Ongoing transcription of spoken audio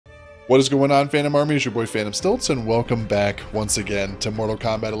What is going on, Phantom Army? It's your boy Phantom Stilts, and welcome back once again to Mortal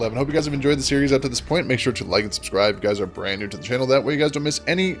Kombat 11. Hope you guys have enjoyed the series up to this point. Make sure to like and subscribe if you guys are brand new to the channel. That way you guys don't miss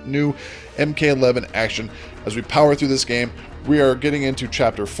any new MK11 action as we power through this game. We are getting into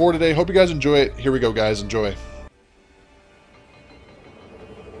Chapter 4 today. Hope you guys enjoy it. Here we go, guys. Enjoy.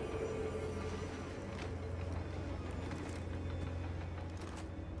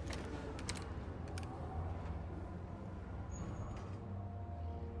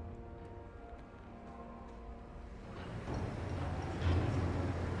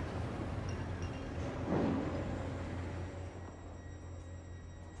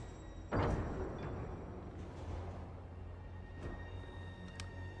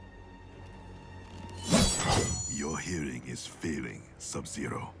 Your hearing is failing,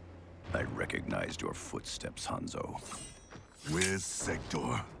 Sub-Zero. I recognized your footsteps, Hanzo. Where's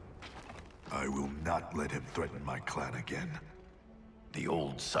Sector? I will not let him threaten my clan again. The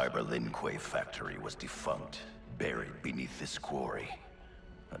old Cyber Linquay factory was defunct, buried beneath this quarry.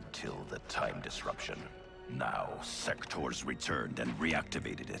 Until the time disruption. Now, Sector's returned and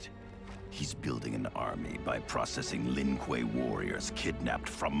reactivated it. He's building an army by processing Linquay warriors kidnapped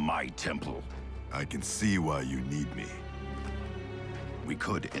from my temple. I can see why you need me. We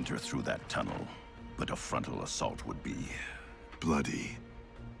could enter through that tunnel, but a frontal assault would be... bloody.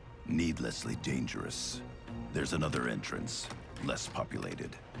 Needlessly dangerous. There's another entrance, less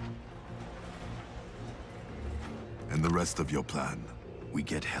populated. And the rest of your plan? We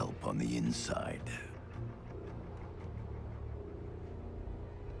get help on the inside.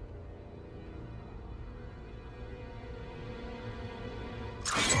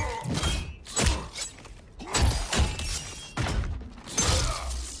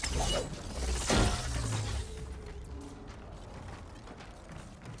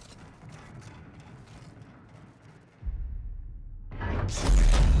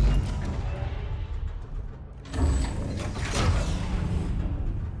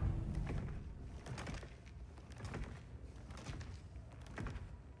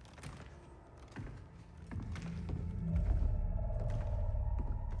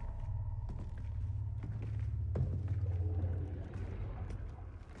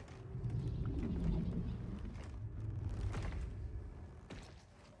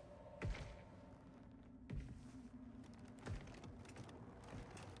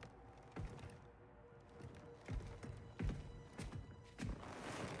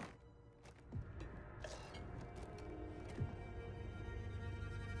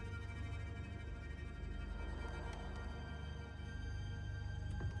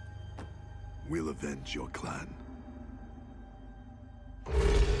 We'll avenge your clan.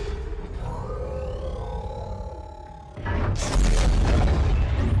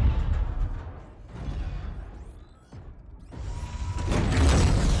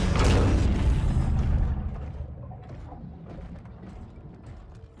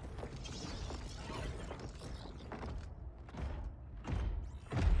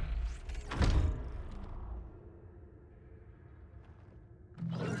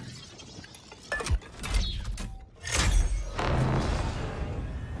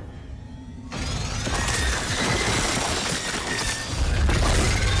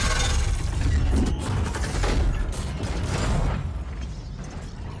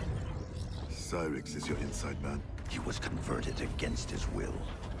 Cyrix is your inside man? He was converted against his will.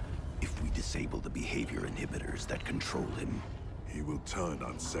 If we disable the behavior inhibitors that control him, He will turn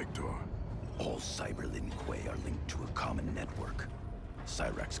on Sector. all Cyber Linquay are linked to a common network.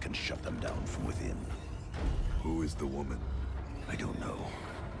 Cyrax can shut them down from within. Who is the woman? I don't know.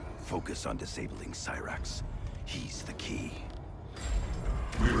 Focus on disabling Cyrax. He's the key.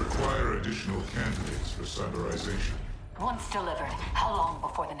 We require additional candidates for cyberization. Once delivered, how long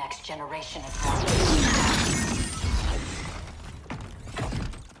before the next generation is born?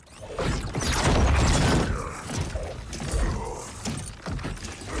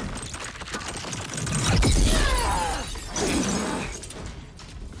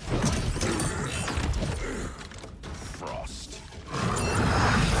 Frost.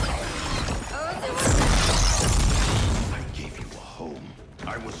 I gave you a home.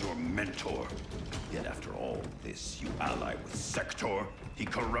 I was your mentor. Yet after all this, you ally with Sector. He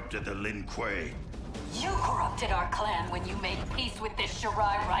corrupted the Linquay. You corrupted our clan when you made peace with this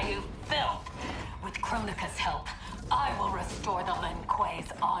Shirai Ryu filth. With Kronika's help, I will restore the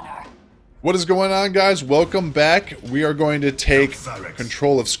Linquay's honor. What is going on, guys? Welcome back. We are going to take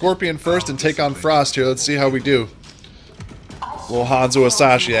control of Scorpion first and take on Frost here. Let's see how we do. Little Hanzo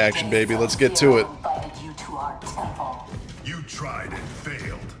Asashi action, baby. Let's get to it. You tried and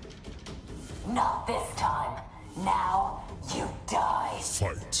failed. Not this time. Now you die.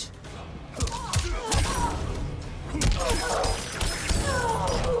 Fight.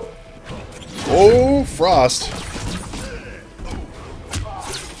 Oh, Frost.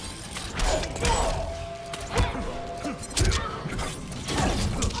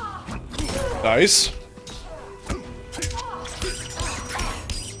 Nice.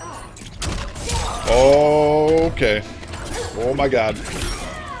 Okay. Oh my god.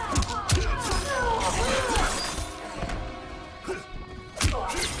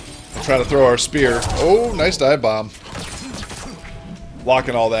 We'll try to throw our spear. Oh, nice dive bomb.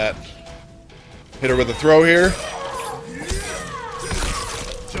 Blocking all that. Hit her with a throw here.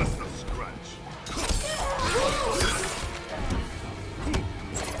 Just a scratch.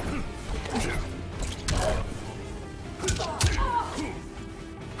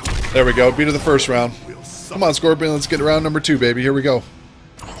 There we go. Beat her the first round. Come on, Scorpion. Let's get to round number 2, baby. Here we go.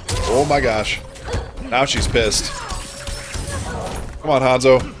 Oh my gosh. Now she's pissed. Come on,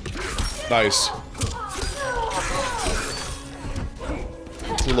 Hanzo. Nice.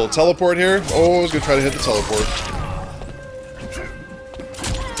 A little teleport here. Oh, I was going to try to hit the teleport.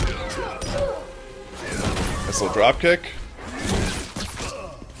 Nice little drop kick.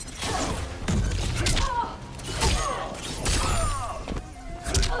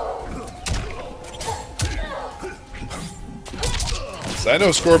 So I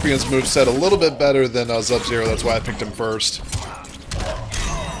know Scorpion's moveset a little bit better than Sub-Zero, that's why I picked him first.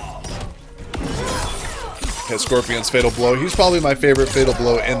 Okay, Scorpion's Fatal Blow. He's probably my favorite Fatal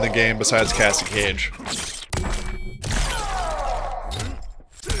Blow in the game besides Cassie Cage.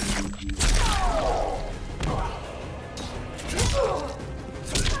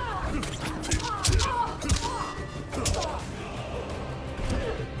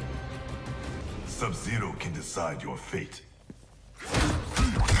 Sub-Zero can decide your fate.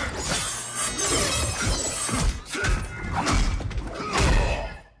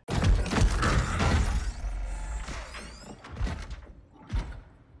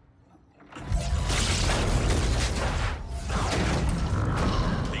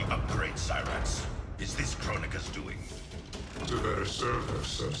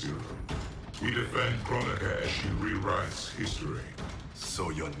 We defend Kronika as she rewrites history. So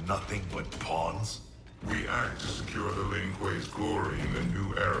you're nothing but pawns? We act to secure the Lin Kuei's glory in the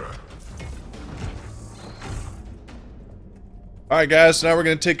new era. Alright guys, so now we're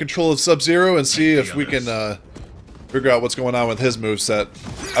going to take control of Sub-Zero and see if we can figure out what's going on with his moveset.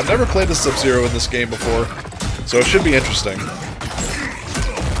 I've never played a Sub-Zero in this game before, so it should be interesting.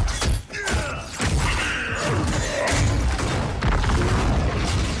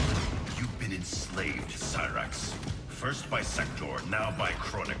 First by Sector, now by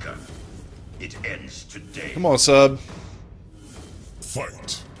Kronika. It ends today. Come on, Sub.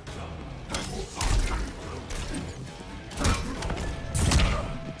 Fight.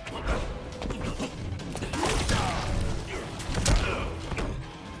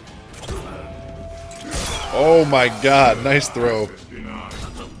 Oh my god, nice throw.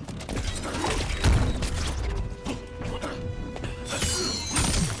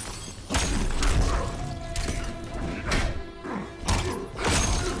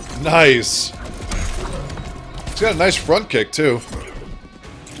 Nice. He's got a nice front kick, too.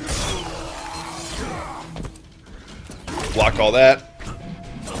 Block all that.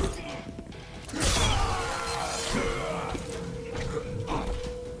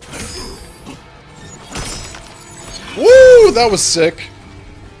 Woo! That was sick.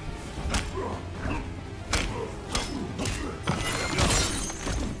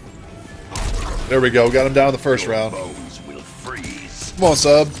 There we go. Got him down in the first round. Come on,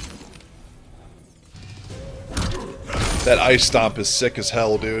 Sub. That ice stomp is sick as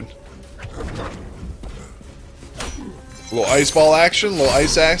hell, dude. A little ice ball action, a little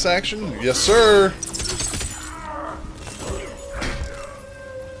ice axe action. Yes, sir.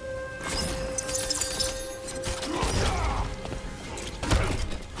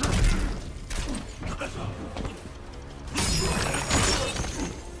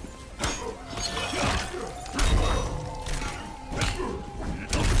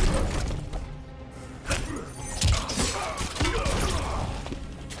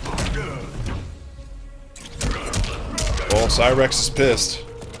 Oh, Cyrex is pissed.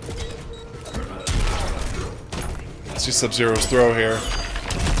 Let's see Sub-Zero's throw here.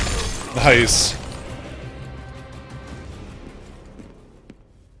 Nice.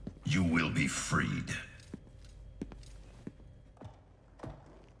 You will be freed.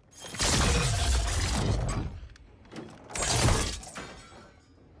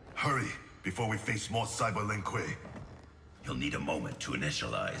 Hurry, before we face more Cyber Lin Kuei. You'll need a moment to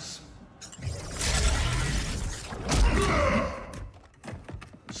initialize.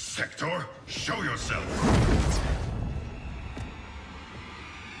 Sector, show yourself!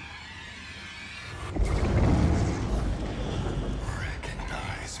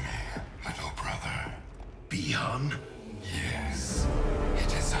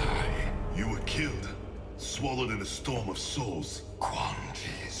 killed, swallowed in a storm of souls. Quan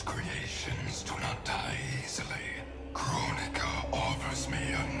Chi's creations do not die easily. Kronika offers me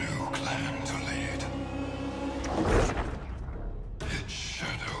a new clan to lead. Its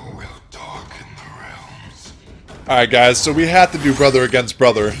shadow will darken the realms. Alright guys, so we have to do brother against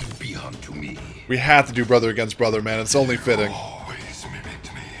brother. Be unto me. We have to do brother against brother, man. It's only fitting. Always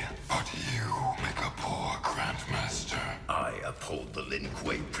mimicked me, but you make a poor grandmaster. I uphold the Lin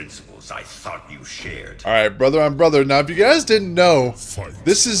Kuei principles I thought you shared. Alright, brother on brother. Now, if you guys didn't know,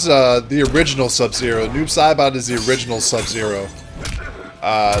 this is the original Sub-Zero. Noob Saibot is the original Sub-Zero.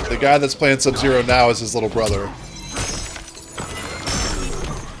 The guy that's playing Sub-Zero now is his little brother.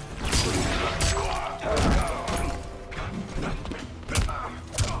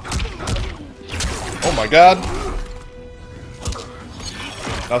 Oh my god.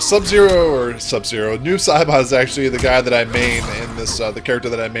 Now Sub-Zero, Noob Saibot is actually the guy that I main in this, the character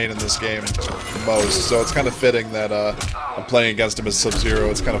that I main in this game the most. So it's kind of fitting that I'm playing against him as Sub-Zero.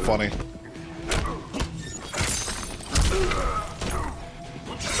 It's kind of funny.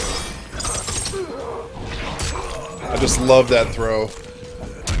 I just love that throw.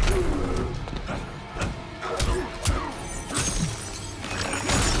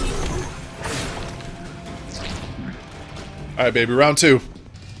 Alright, baby, round 2.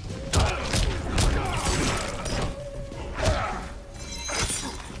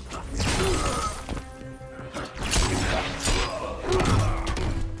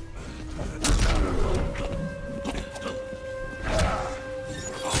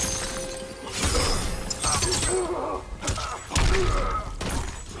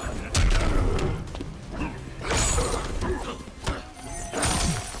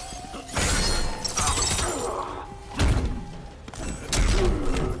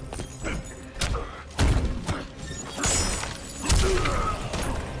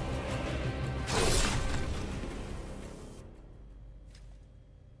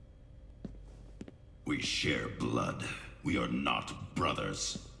 We share blood. We are not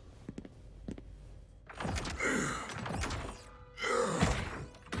brothers.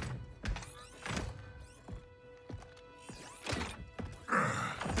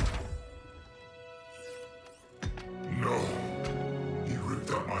 No. He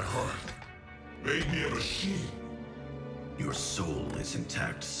ripped out my heart. Made me a machine. Your soul is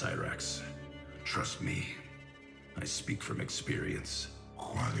intact, Cyrax. Trust me. I speak from experience.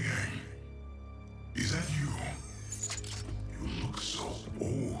 Lian, is that you? You look so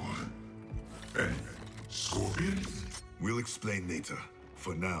old. And Scorpion? We'll explain later.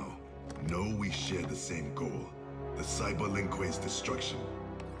 For now, know we share the same goal. The Cyber Lin Kuei's destruction.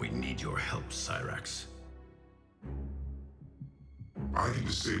 We need your help, Cyrax. I can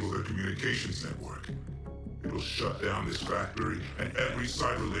disable their communications network. It'll shut down this factory and every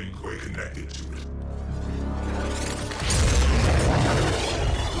Cyber Lin Kuei connected to it.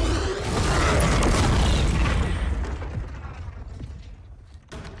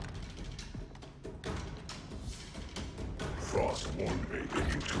 Frost warned me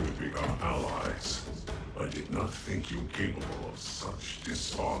that you two would become allies. I did not think you capable of such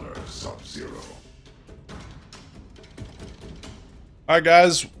dishonor, Sub-Zero. Alright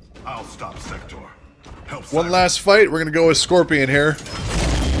guys, I'll stop Sector. Help one Cyber. last fight. We're gonna go with Scorpion here.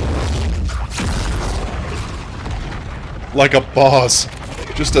 Like a boss.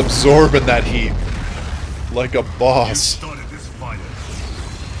 Just absorbing that heat. Like a boss. Started this violence.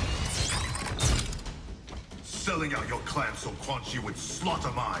 Selling out your clan so Quan Chi would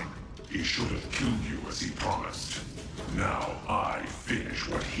slaughter mine. He should have killed you as he promised. Now I finish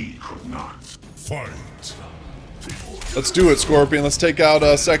what he could not. Fight! Let's do it, Scorpion. Let's take out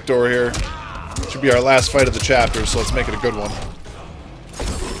Sector here. Should be our last fight of the chapter, so let's make it a good one.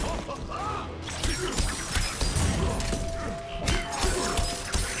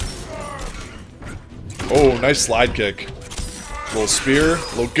 Oh, nice slide kick. Little spear.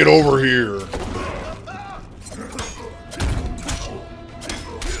 Little get over here.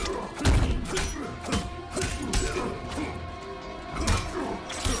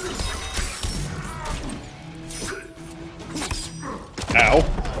 Ow.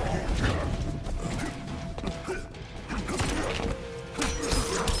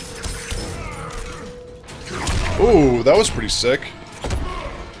 Ooh, that was pretty sick.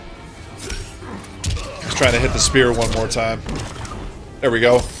 Just trying to hit the spear one more time. There we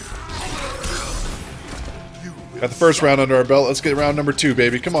go. Got the first round under our belt. Let's get round number 2,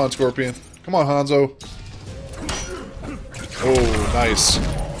 baby. Come on, Scorpion. Come on, Hanzo. Oh, nice.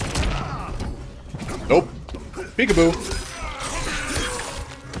 Nope. Peekaboo.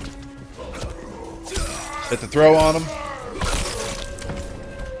 Hit the throw on him.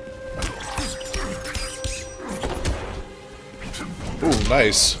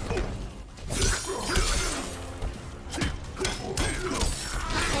 nice.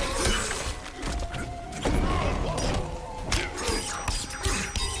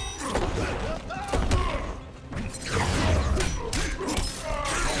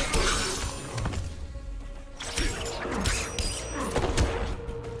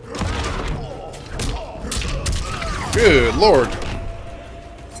 Good lord.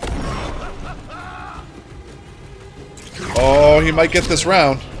 Oh, he might get this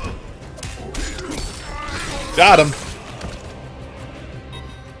round. Got him.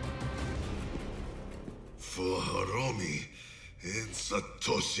 For Hiromi and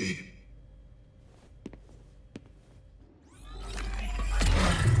Satoshi.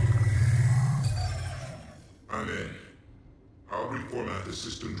 I'm in. I'll reformat the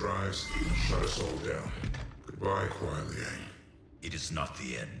system drives, shut us all down. Goodbye, Lian. It is not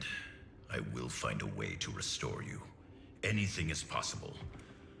the end. I will find a way to restore you. Anything is possible.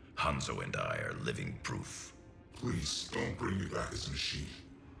 Hanzo and I are living proof. Please, don't bring me back as a machine.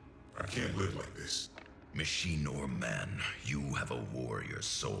 I can't live like this. Machine or man, you have a warrior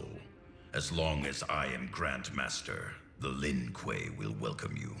soul. As long as I am Grand Master, the Lin Kuei will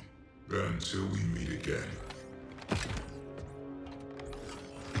welcome you. Then until we meet again.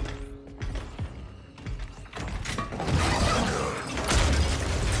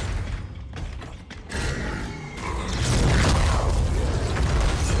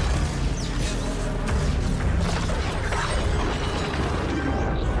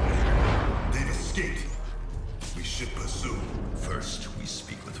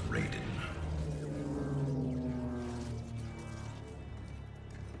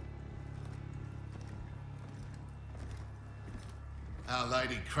 Our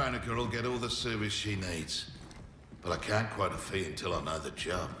Lady Kronika will get all the service she needs. But I can't quote a fee until I know the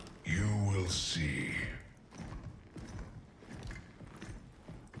job. You will see.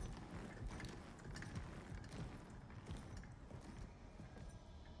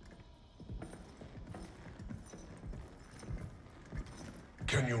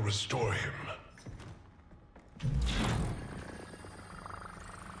 Can you restore him?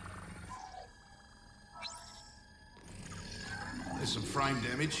 There's some frame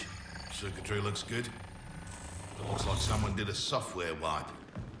damage. Circuitry looks good. It looks like someone did a software wipe.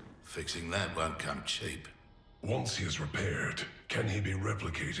 Fixing that won't come cheap. Once he is repaired, can he be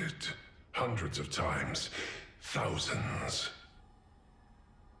replicated? Hundreds of times. Thousands.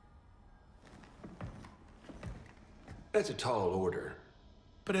 That's a tall order.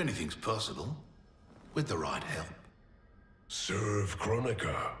 But anything's possible. With the right help. Serve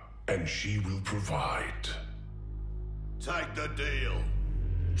Kronika, and she will provide. Take the deal.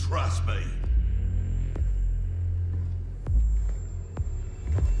 Trust me.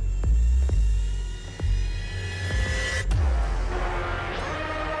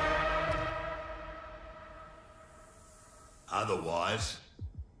 Otherwise,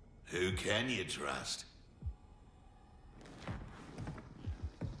 who can you trust?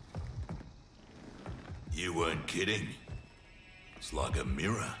 You weren't kidding. It's like a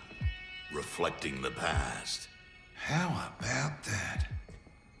mirror, reflecting the past. How about that?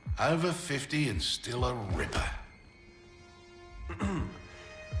 Over 50 and still a ripper.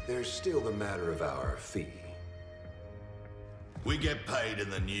 There's still the matter of our fee. We get paid in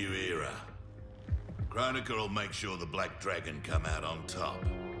the new era. Kronika will make sure the Black Dragon come out on top.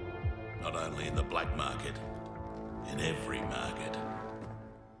 Not only in the black market, in every market.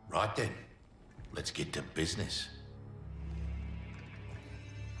 Right then, let's get to business.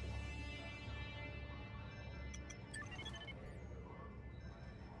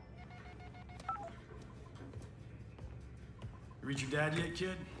 Reach your dad yet,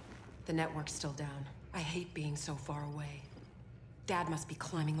 kid? The network's still down. I hate being so far away. Dad must be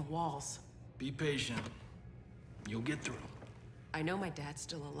climbing the walls. Be patient. You'll get through. I know my dad's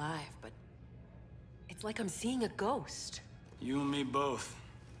still alive, but it's like I'm seeing a ghost. You and me both.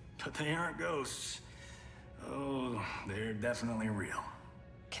 But they aren't ghosts. Oh, they're definitely real.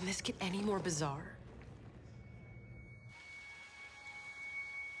 Can this get any more bizarre?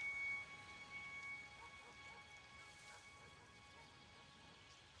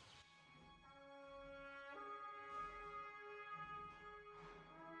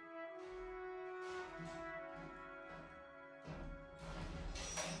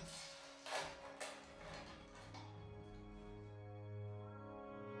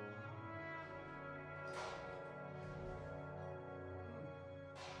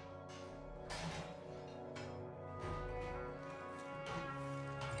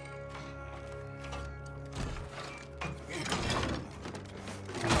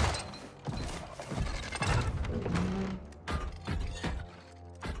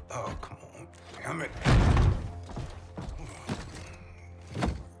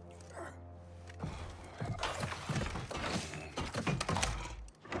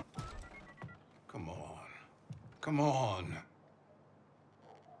 Come on.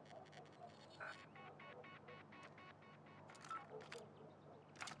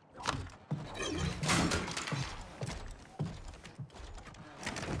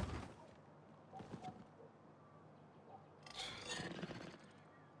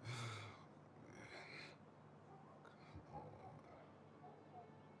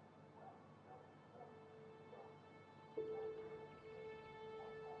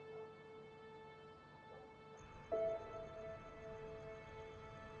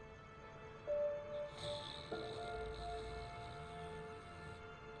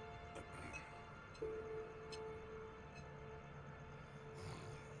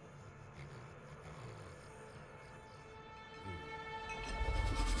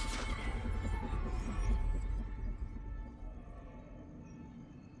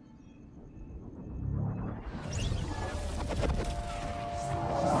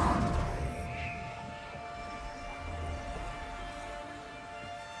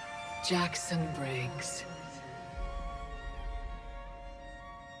 Jackson Briggs.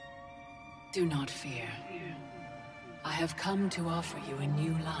 Do not fear. I have come to offer you a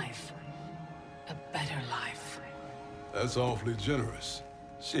new life. A better life. That's awfully generous,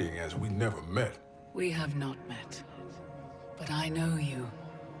 seeing as we never met. We have not met. But I know you.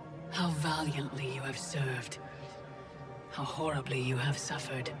 How valiantly you have served. How horribly you have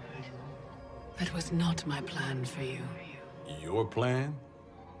suffered. That was not my plan for you. Your plan?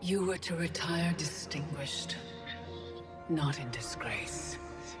 You were to retire distinguished, not in disgrace.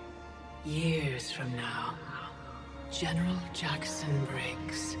 Years from now, General Jackson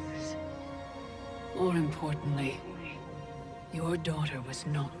Briggs. More importantly, your daughter was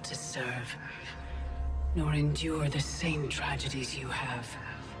not to serve, nor endure the same tragedies you have.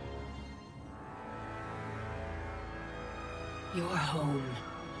 Your home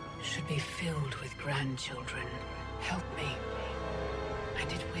should be filled with grandchildren. Help me.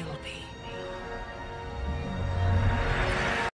 And it will be.